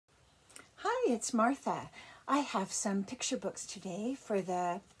it's Martha. I have some picture books today for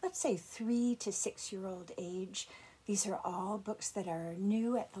the, let's say, 3 to 6 year old age. These are all books that are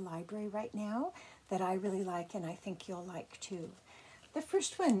new at the library right now that I really like and I think you'll like too. The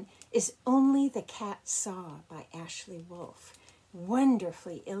first one is Only the Cat Saw by Ashley Wolff.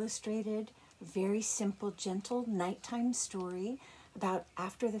 Wonderfully illustrated, very simple, gentle nighttime story about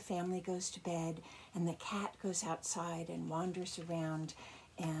after the family goes to bed and the cat goes outside and wanders around,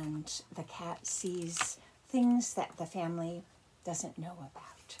 and the cat sees things that the family doesn't know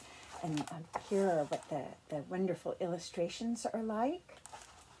about. And here are what the wonderful illustrations are like.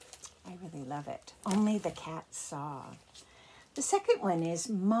 I really love it. Only the Cat Saw. The second one is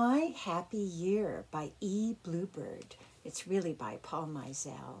My Happy Year by E. Bluebird. It's really by Paul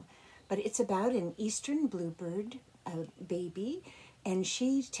Meisel, but it's about an eastern bluebird, a baby, and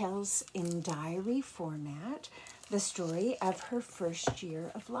she tells in diary format the story of her first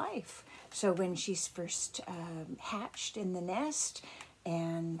year of life. So when she's first hatched in the nest,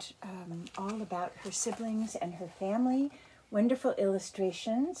 and all about her siblings and her family, wonderful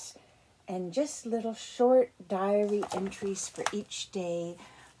illustrations, and just little short diary entries for each day,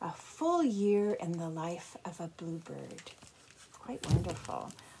 a full year in the life of a bluebird. Quite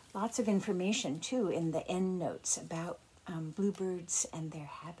wonderful. Lots of information too in the end notes about bluebirds and their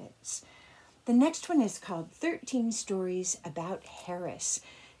habits. The next one is called 13 Stories About Harris.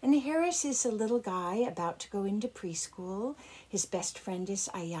 And Harris is a little guy about to go into preschool. His best friend is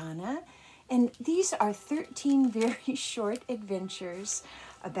Ayana. And these are 13 very short adventures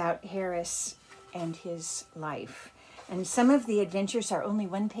about Harris and his life. And some of the adventures are only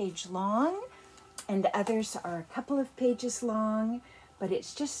 1 page long, and others are a couple of pages long, but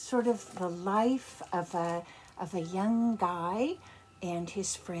it's just sort of the life of a young guy and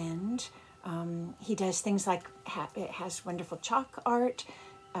his friend. He does things like, it has wonderful chalk art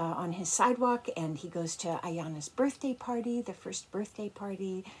on his sidewalk, and he goes to Ayana's birthday party, the first birthday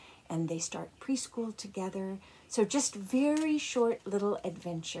party, and they start preschool together. So just very short little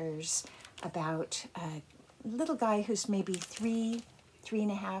adventures about a little guy who's maybe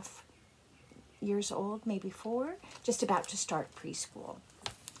 3.5 years old, maybe 4, just about to start preschool.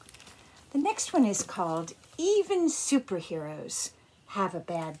 The next one is called Even Superheroes Have a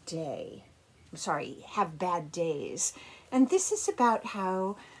Bad Day. Have bad days. And this is about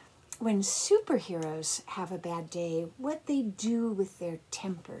how when superheroes have a bad day, what they do with their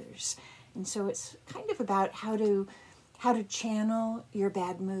tempers. And so it's kind of about how to channel your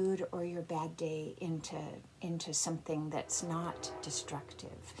bad mood or your bad day into something that's not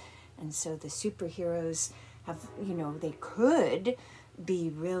destructive. And so the superheroes have, they could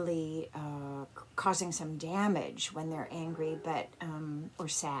be really causing some damage when they're angry, but or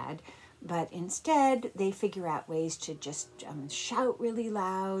sad. But instead, they figure out ways to just shout really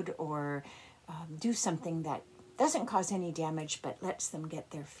loud or do something that doesn't cause any damage but lets them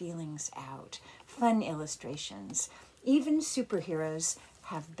get their feelings out. Fun illustrations. Even superheroes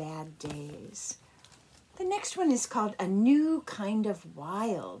have bad days. The next one is called A New Kind of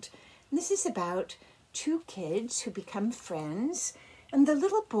Wild. And this is about 2 kids who become friends, and the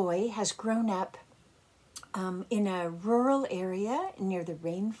little boy has grown up in a rural area near the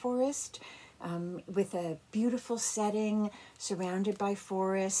rainforest with a beautiful setting surrounded by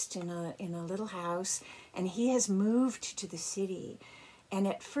forest in a little house, and he has moved to the city. And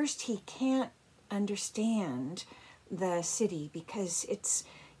at first he can't understand the city because it's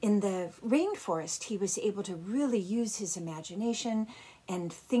in the rainforest. He was able to really use his imagination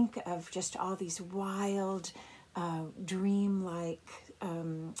and think of just all these wild, dream-like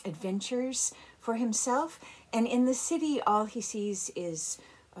adventures for himself. And in the city, all he sees is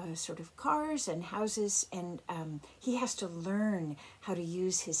sort of cars and houses, and he has to learn how to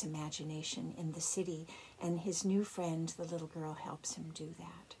use his imagination in the city. And his new friend, the little girl, helps him do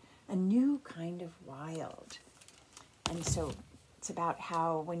that. A new kind of wild. And so it's about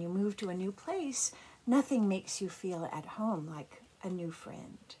how when you move to a new place, nothing makes you feel at home like a new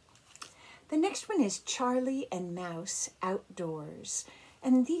friend. The next one is Charlie and Mouse Outdoors.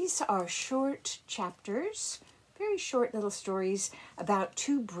 And these are short chapters, very short little stories about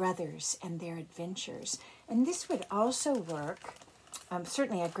 2 brothers and their adventures. And this would also work,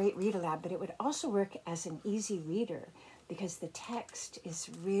 certainly a great read aloud, but it would also work as an easy reader because the text is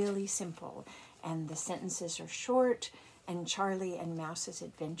really simple and the sentences are short, and Charlie and Mouse's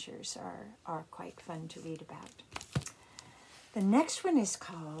adventures are quite fun to read about. The next one is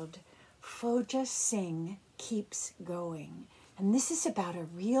called Fauja Singh Keeps Going. And this is about a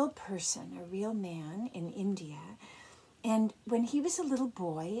real person, a real man in India. And when he was a little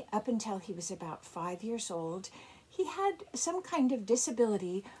boy, up until he was about 5 years old, he had some kind of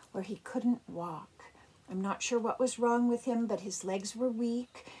disability where he couldn't walk. I'm not sure what was wrong with him, but his legs were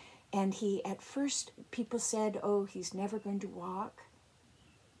weak. And he, at first, people said, oh, he's never going to walk.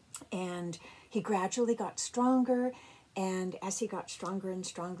 And he gradually got stronger. And as he got stronger and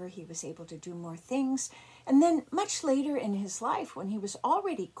stronger, he was able to do more things. And then much later in his life, when he was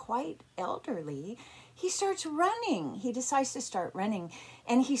already quite elderly, he starts running. He decides to start running.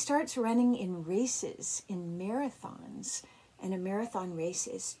 And he starts running in races, in marathons. And a marathon race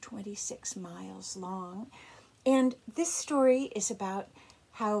is 26 miles long. And this story is about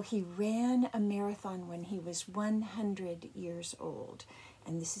how he ran a marathon when he was 100 years old.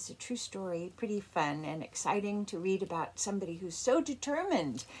 And this is a true story, pretty fun and exciting to read about somebody who's so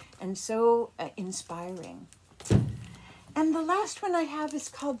determined and so inspiring. And the last one I have is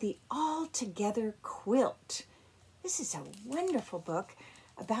called The All-Together Quilt. This is a wonderful book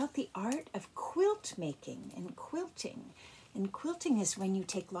about the art of quilt making and quilting. And quilting is when you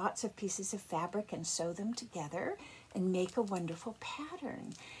take lots of pieces of fabric and sew them together and make a wonderful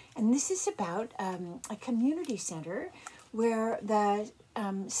pattern. And this is about a community center where the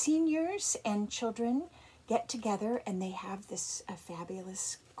seniors and children get together and they have this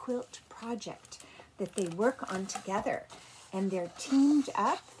fabulous quilt project that they work on together. And they're teamed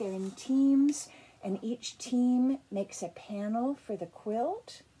up, they're in teams, and each team makes a panel for the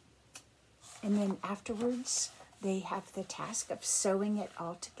quilt. And then afterwards, they have the task of sewing it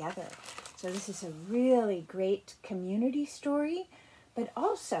all together. So this is a really great community story, but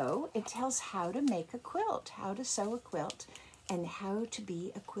also it tells how to make a quilt, how to sew a quilt, and how to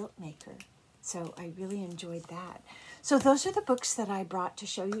be a quilt maker. So I really enjoyed that. So those are the books that I brought to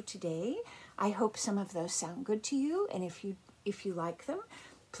show you today. I hope some of those sound good to you, and if you like them,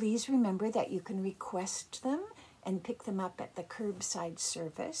 please remember that you can request them and pick them up at the curbside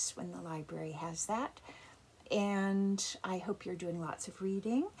service when the library has that. And I hope you're doing lots of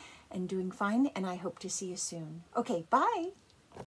reading and doing fine, and I hope to see you soon. Okay, bye.